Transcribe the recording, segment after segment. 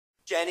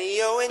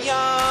Jenny Owen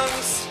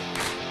Youngs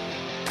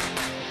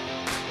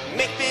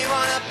make me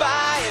wanna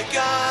buy a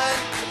gun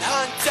and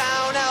hunt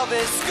down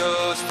Elvis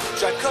ghost,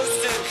 drive coast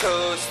to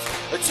coast,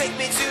 or take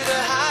me to the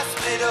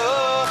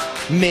hospital.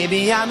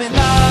 Maybe I'm in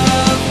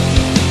love.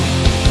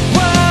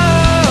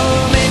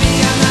 Whoa, maybe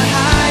I'm not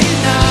high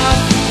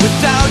enough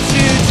without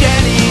you,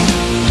 Jenny.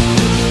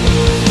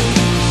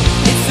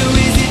 It's so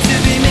easy to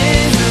be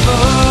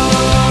miserable.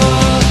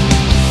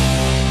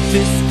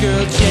 This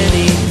girl,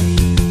 Jenny,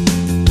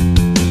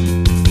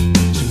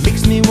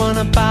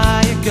 wanna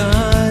buy a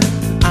gun.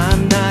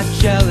 I'm not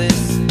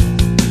jealous,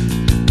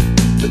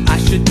 but I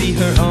should be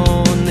her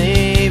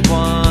only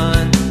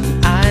one.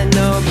 I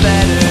know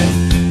better.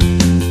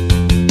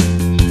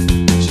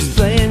 She's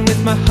playing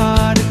with my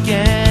heart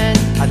again.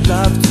 I'd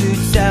love to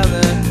tell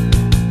her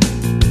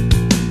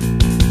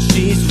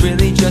she's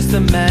really just a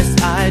mess.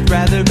 I'd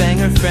rather bang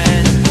her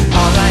friend.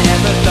 All I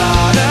ever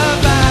thought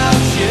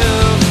about you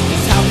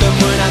is how come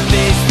we're not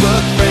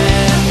Facebook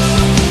friends,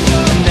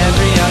 and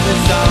every other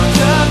song's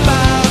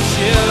about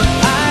you.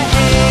 I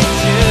hate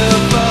you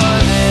for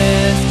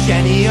this.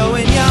 Jenny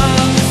Owen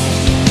Youngs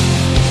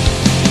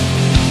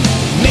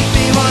make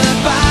me wanna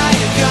buy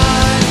a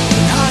gun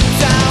and hunt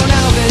down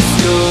Elvis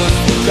ghost,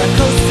 drive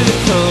coast to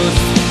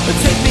coast, or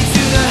take me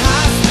to the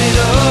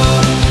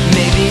hospital.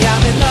 Maybe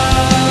I'm in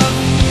love.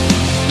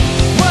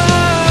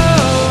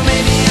 Whoa,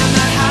 maybe I'm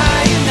not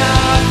high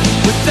enough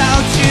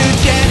without you,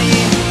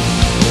 Jenny.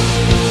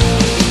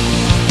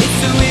 It's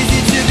so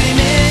easy to be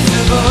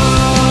miserable.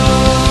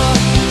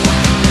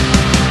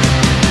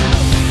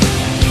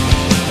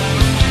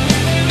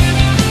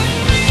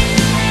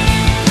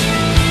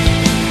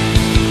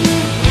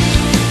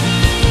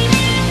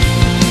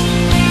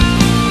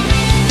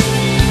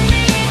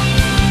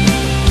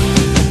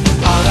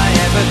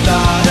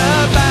 Thought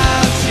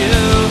about you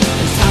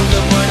is how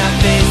come we're not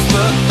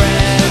Facebook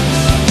friends,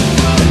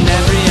 and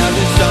every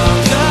other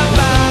song's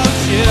about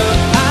you.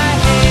 I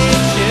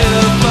hate you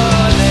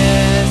for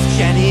this.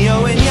 Jenny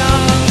Owen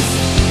Youngs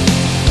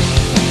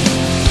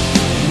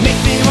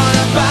make me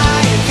wanna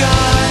buy a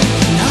gun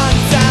and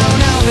hunt down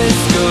Elvis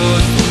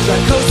ghost,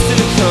 drive coast to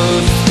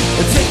coast,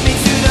 or take me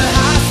to the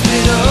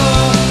hospital.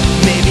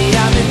 Maybe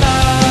I'm in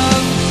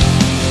love.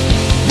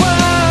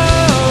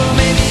 Whoa,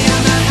 maybe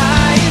I'm not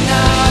high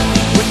enough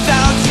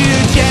without you,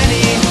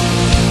 Jenny.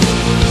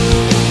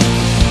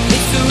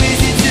 It's so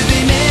easy to be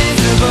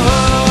miserable.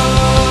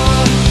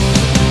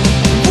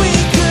 We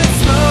could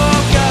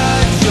smoke a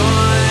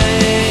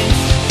joint,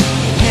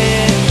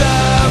 hit the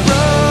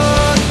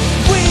road.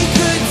 We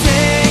could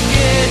take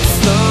it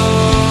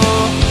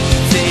slow,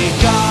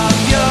 take off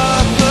your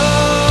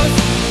clothes.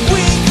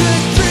 We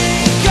could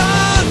drink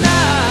all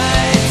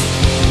night.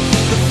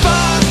 The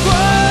fuck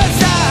was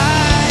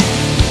I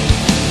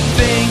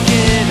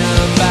thinking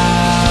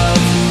about?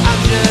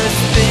 I'm just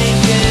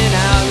thinking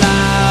out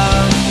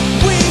loud.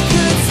 We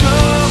could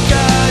smoke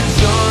a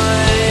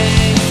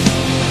joint,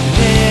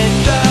 hit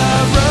the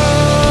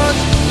road.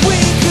 We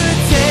could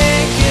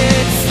take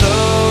it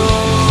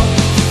slow,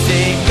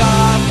 take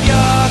off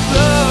your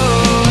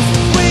clothes.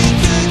 We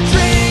could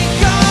drink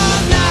all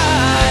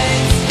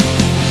night.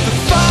 The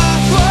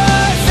fuck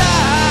was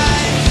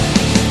I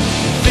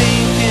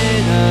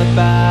thinking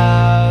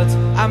about?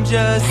 I'm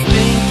just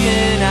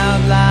thinking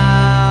out loud.